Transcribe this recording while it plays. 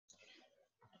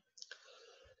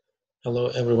Hello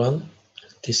everyone,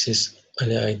 this is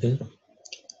Ali Aydin.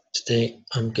 Today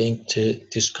I'm going to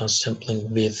discuss sampling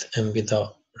with and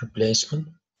without replacement.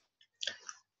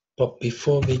 But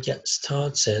before we get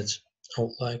started, I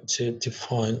would like to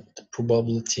define the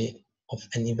probability of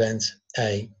an event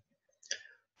A.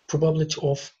 Probability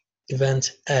of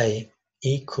event A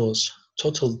equals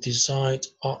total desired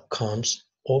outcomes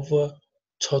over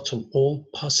total all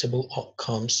possible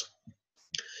outcomes.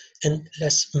 And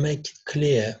let's make it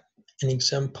clear, an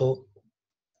example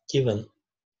given.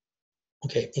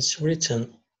 Okay, it's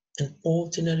written, an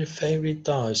ordinary fairy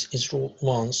dice is rolled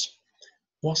once.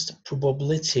 What's the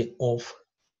probability of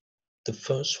the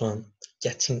first one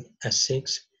getting a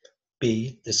 6,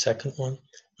 B, the second one,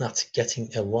 not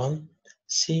getting a 1,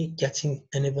 C, getting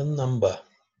an even number?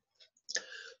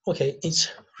 Okay, it's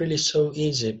really so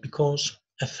easy because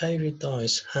a fairy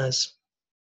dice has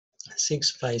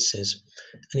 6 faces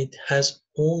and it has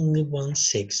only one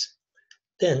 6.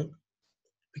 Then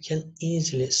we can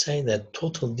easily say that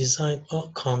total desired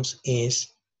outcomes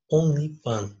is only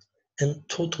 1 and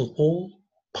total all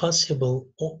possible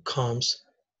outcomes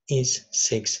is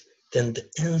 6. Then the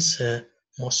answer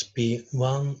must be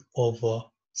 1 over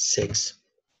 6.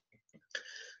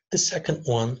 The second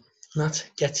one, not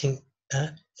getting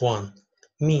a 1,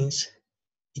 means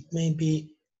it may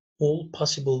be all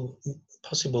possible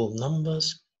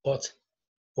numbers but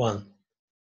 1,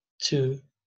 2,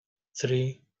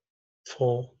 3,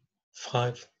 4,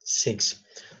 5, 6.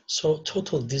 So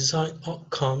total desired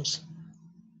outcomes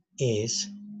is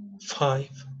 5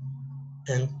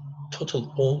 and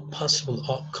total all possible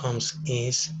outcomes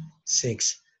is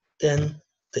 6. Then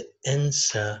the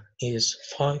answer is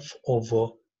 5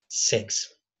 over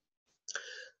 6.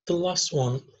 The last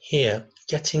one here,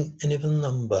 getting an even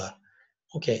number.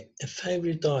 Okay, a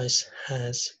fairy dice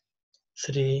has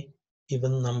 3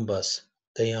 even numbers.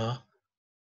 They are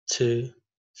 2,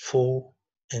 4,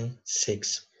 and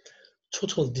 6.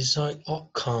 Total desired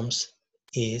outcomes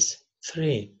is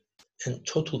 3 and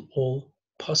total all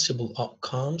possible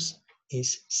outcomes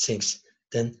is 6.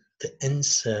 Then the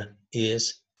answer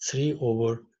is 3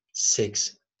 over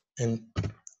 6. And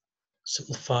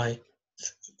simplify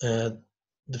the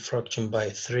fraction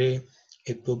by 3,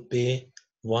 it will be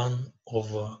 1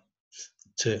 over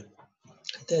 2.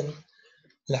 Then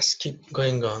let's keep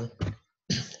going on.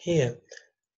 Here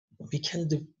we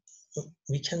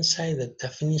can say the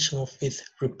definition of with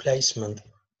replacement.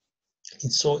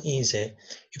 It's so easy.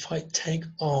 If I take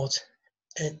out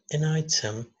an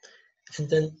item and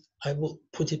then I will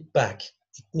put it back,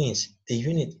 it means the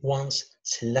unit once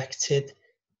selected,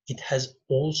 it has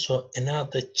also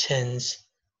another chance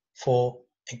for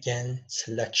again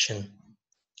selection.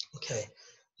 Okay,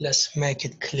 let's make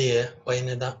it clear by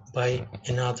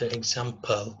another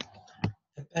example.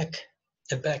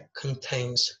 A bag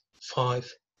contains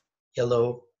 5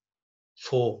 yellow,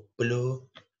 4 blue,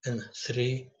 and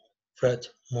 3 red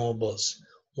marbles.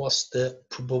 What's the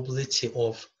probability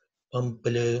of 1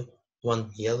 blue,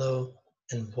 1 yellow,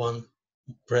 and 1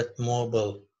 red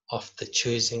marble after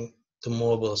choosing the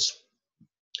marbles?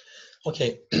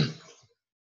 Okay,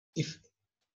 if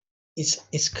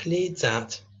it's clear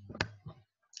that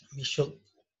we should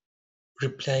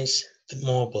replace the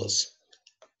marbles.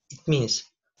 It means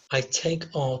I take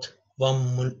out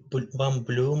one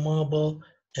blue marble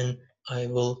and I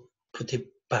will put it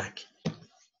back.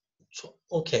 So,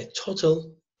 okay,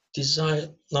 total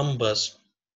desired numbers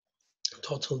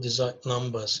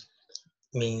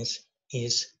means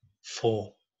is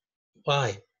 4.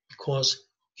 Why? Because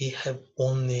we have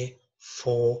only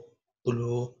 4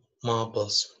 blue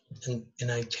marbles and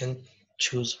I can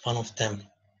choose one of them.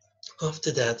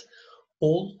 After that,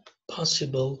 all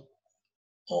possible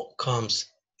outcomes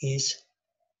is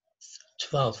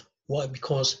 12. Why?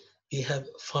 Because we have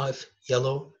 5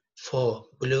 yellow, 4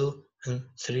 blue, and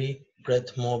 3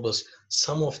 red marbles.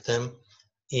 Sum of them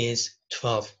is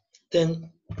 12. Then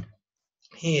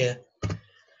here,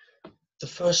 the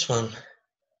first one,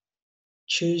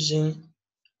 choosing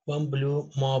one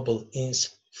blue marble is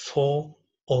 4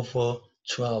 over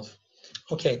 12.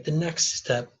 Okay, the next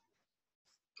step,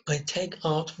 I take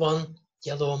out one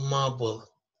yellow marble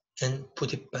and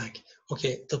put it back.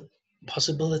 Okay, the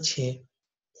possibility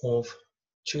of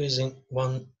choosing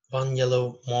one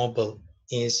yellow marble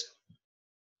is,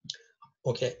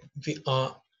 okay, we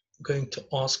are going to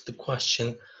ask the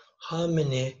question, how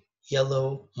many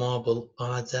yellow marble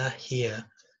are there here?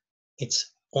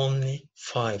 It's only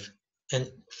 5,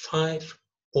 and 5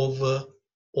 over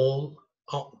all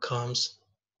outcomes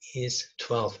is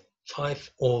 12.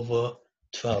 5 over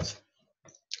 12.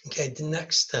 Okay, the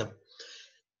next step,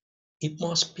 it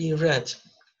must be red.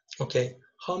 Okay,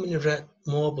 How many red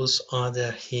marbles are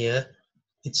there here?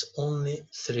 It's only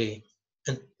 3,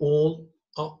 and all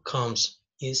outcomes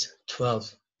is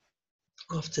 12.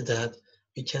 After that,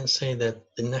 we can say that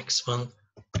the next one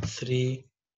 3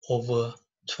 over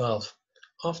 12.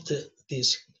 After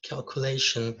this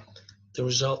calculation, the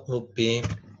result will be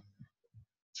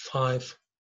 5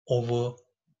 over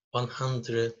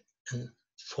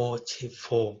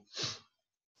 144.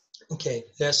 Okay,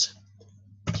 let's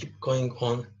keep going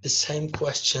on. The same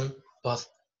question, but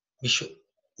we should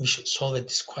solve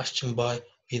this question by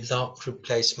without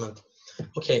replacement.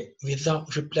 Okay,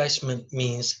 without replacement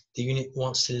means the unit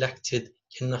once selected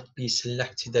cannot be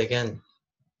selected again.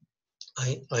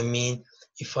 I mean,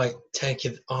 if I take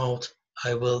it out,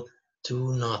 I will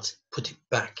do not put it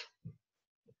back.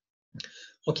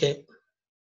 Okay,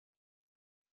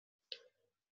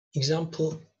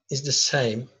 example is the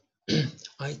same.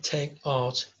 I take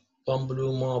out one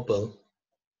blue marble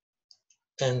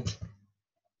and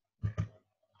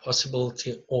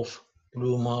possibility of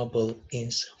blue marble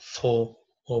is 4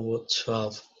 over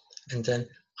 12, and then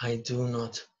I do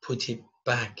not put it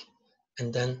back,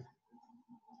 and then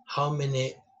how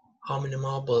many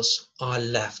marbles are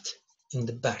left in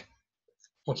the back?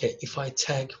 Okay, if I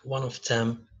take one of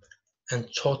them and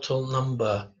total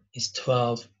number is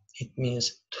 12, it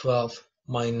means 12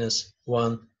 minus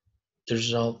 1, the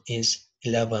result is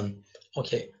 11.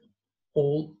 Okay,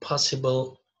 all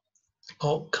possible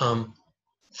outcome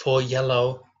for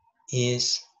yellow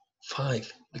is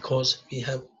 5 because we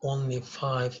have only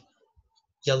 5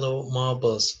 yellow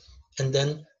marbles, and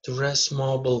then the rest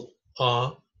marble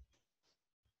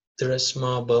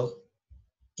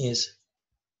is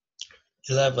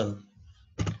 11.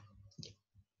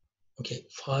 Okay,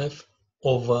 5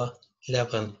 over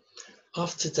 11.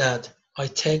 After that, I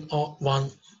take out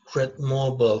one red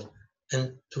marble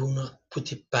and do not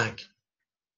put it back.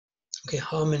 Okay,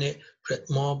 how many red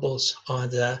marbles are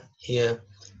there here?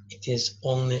 It is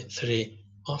only 3.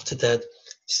 After that,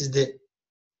 this is the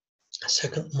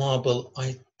second marble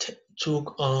I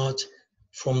took out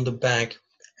from the bag,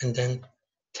 and then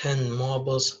 10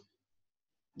 marbles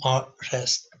are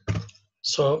rest.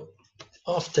 So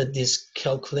after this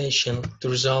calculation, the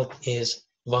result is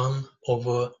 1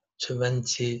 over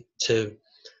 22.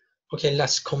 Okay,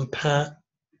 let's compare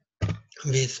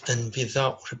with and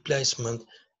without replacement.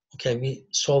 Okay, we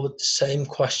solved the same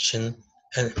question,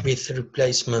 and with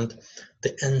replacement,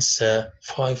 the answer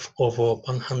 5 over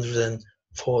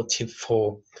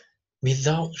 144.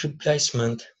 Without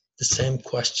replacement, the same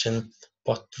question,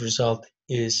 but the result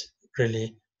is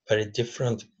really very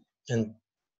different, and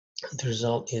the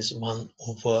result is 1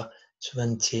 over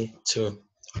 22.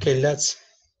 Okay, let's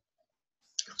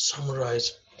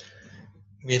summarize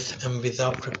with and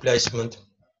without replacement.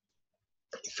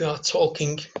 If we are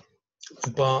talking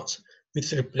about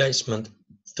with replacement,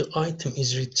 the item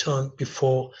is returned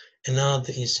before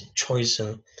another is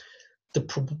chosen. The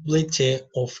probability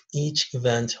of each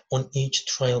event on each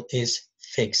trail is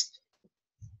fixed.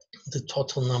 The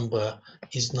total number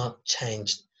is not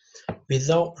changed.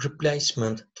 Without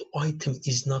replacement, the item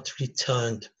is not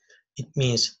returned. It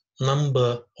means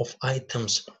number of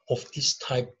items of this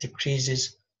type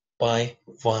decreases by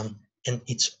 1, and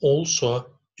it's also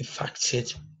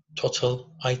affected total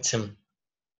item.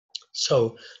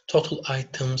 So total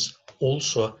items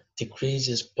also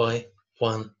decreases by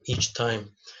 1 each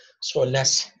time. So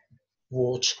let's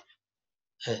watch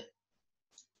a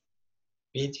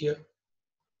video.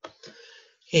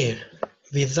 Here,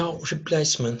 without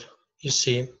replacement, you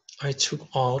see I took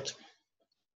out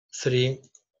 3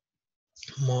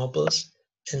 marbles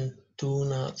and do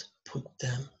not put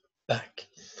them back.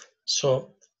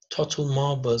 So total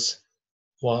marbles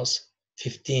was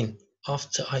 15.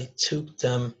 After I took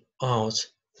them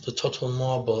out, the total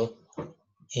marble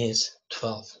is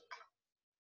 12.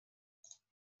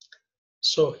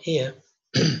 So here,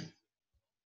 the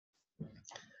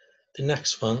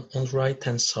next one on the right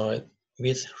hand side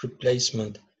with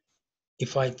replacement,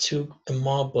 if I took a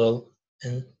marble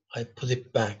and I put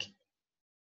it back,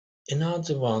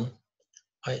 another one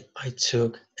I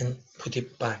took and put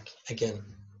it back again.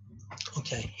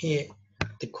 Okay, here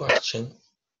the question.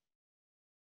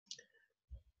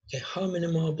 Okay, how many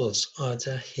marbles are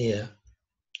there here?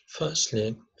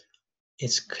 Firstly,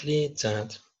 it's clear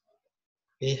that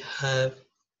we have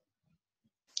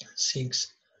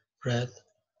 6 red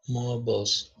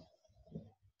marbles.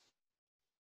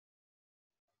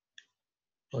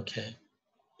 Okay,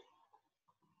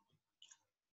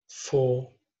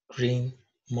 4 green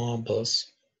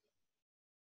marbles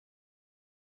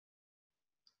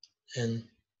and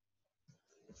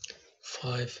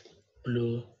 5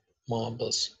 blue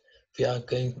marbles. we are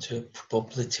going to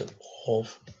probability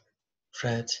of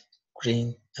red,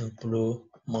 green and blue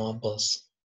marbles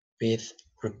with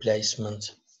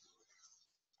replacement.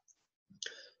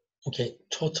 Okay,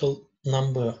 total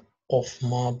number of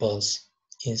marbles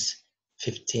is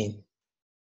 15.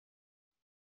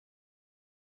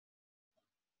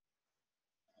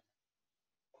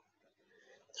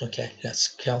 Okay, let's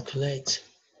calculate.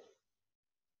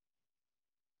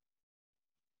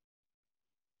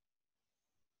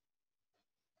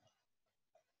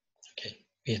 Okay,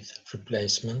 with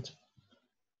replacement,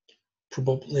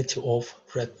 probability of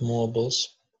red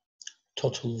marbles,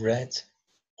 total red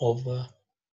over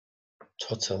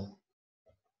total.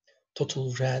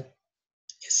 Total red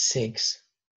is 6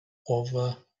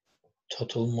 over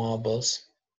total marbles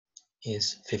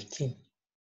is 15.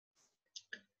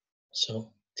 So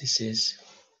this is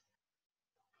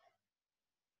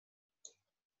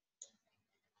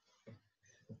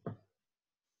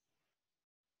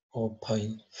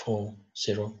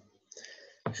 0.40.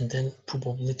 And then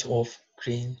probability of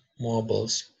green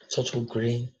marbles, total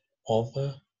green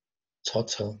over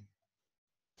total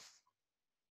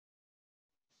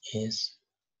is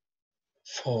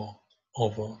 4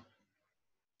 over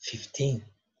 15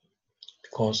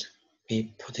 because we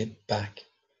put it back.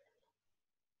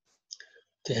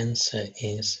 The answer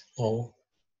is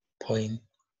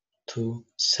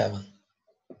 0.27.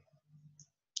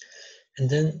 And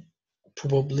then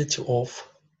probability of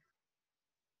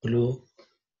blue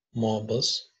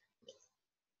marbles,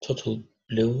 total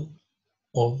blue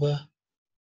over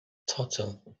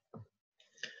total.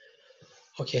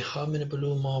 Okay, how many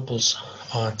blue marbles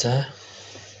are there?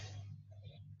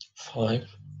 5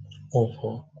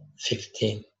 over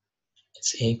 15.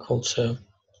 It's equal to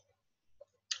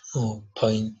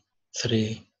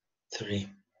 0.33.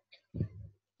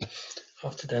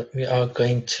 After that, we are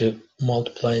going to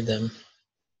multiply them.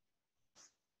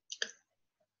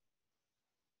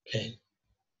 Okay.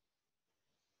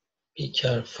 Be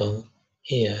careful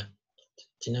here.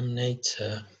 The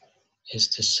denominator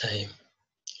is the same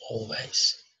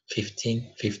always.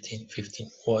 15, 15,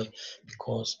 15. Why?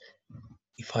 Because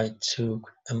if I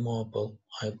took a marble,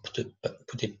 I put it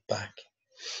back.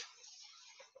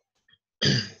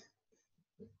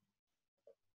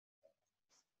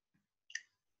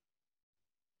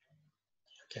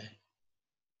 Okay.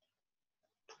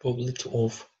 Probability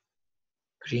of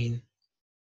green,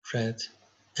 red,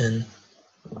 and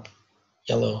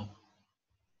yellow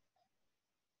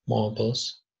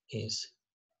marbles is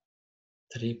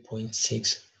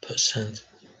 3.6%.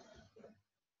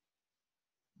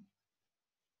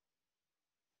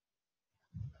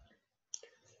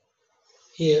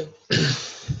 Here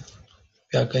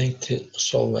we are going to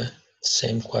solve the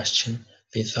same question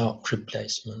without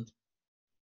replacement.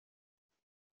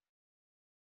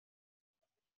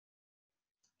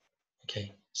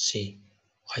 Okay, see,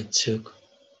 I took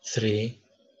 3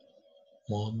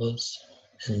 marbles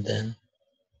and then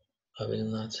I will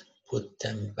not put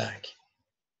them back.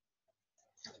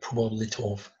 Probability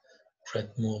of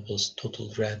red marbles,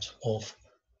 total red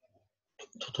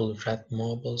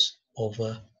marbles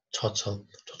over total.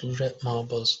 Total red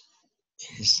marbles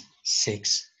is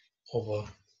 6 over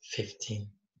 15.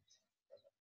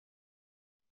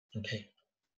 Okay,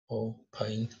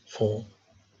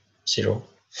 0.40.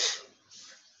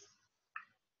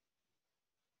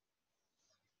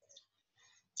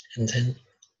 And then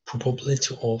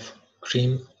probability of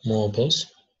green marbles,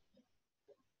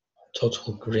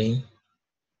 total green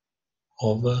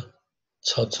over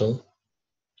total,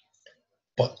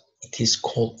 but it is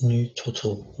called new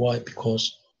total. Why?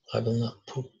 Because I will not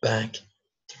put back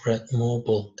the red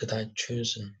marble that I've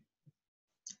chosen.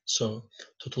 So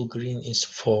total green is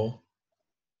 4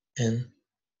 and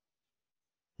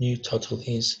new total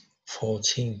is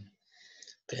 14.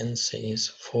 The answer is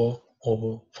 4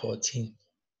 over 14.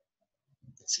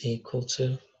 It's equal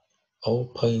to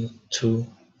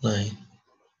 0.29.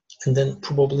 And then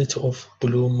probability of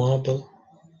blue marble,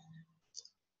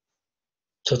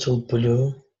 total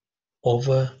blue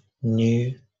over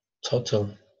new total.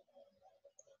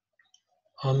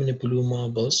 How many blue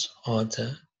marbles are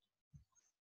there?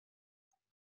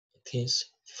 It is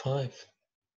 5.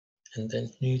 And then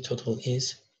new total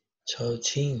is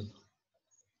 13.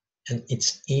 And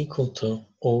it's equal to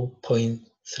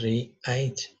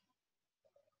 0.38.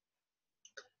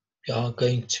 We are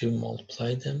going to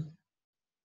multiply them.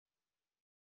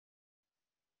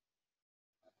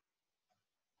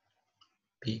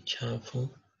 Be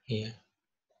careful here.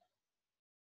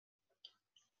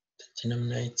 The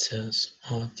denominators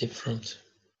are different.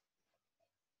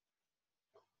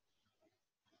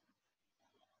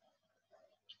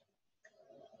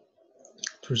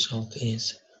 result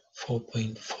is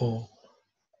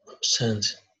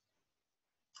 4.4%.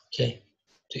 Okay,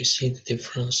 do you see the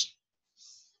difference?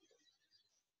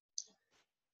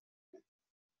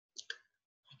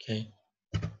 Okay,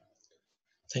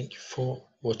 thank you for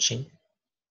watching.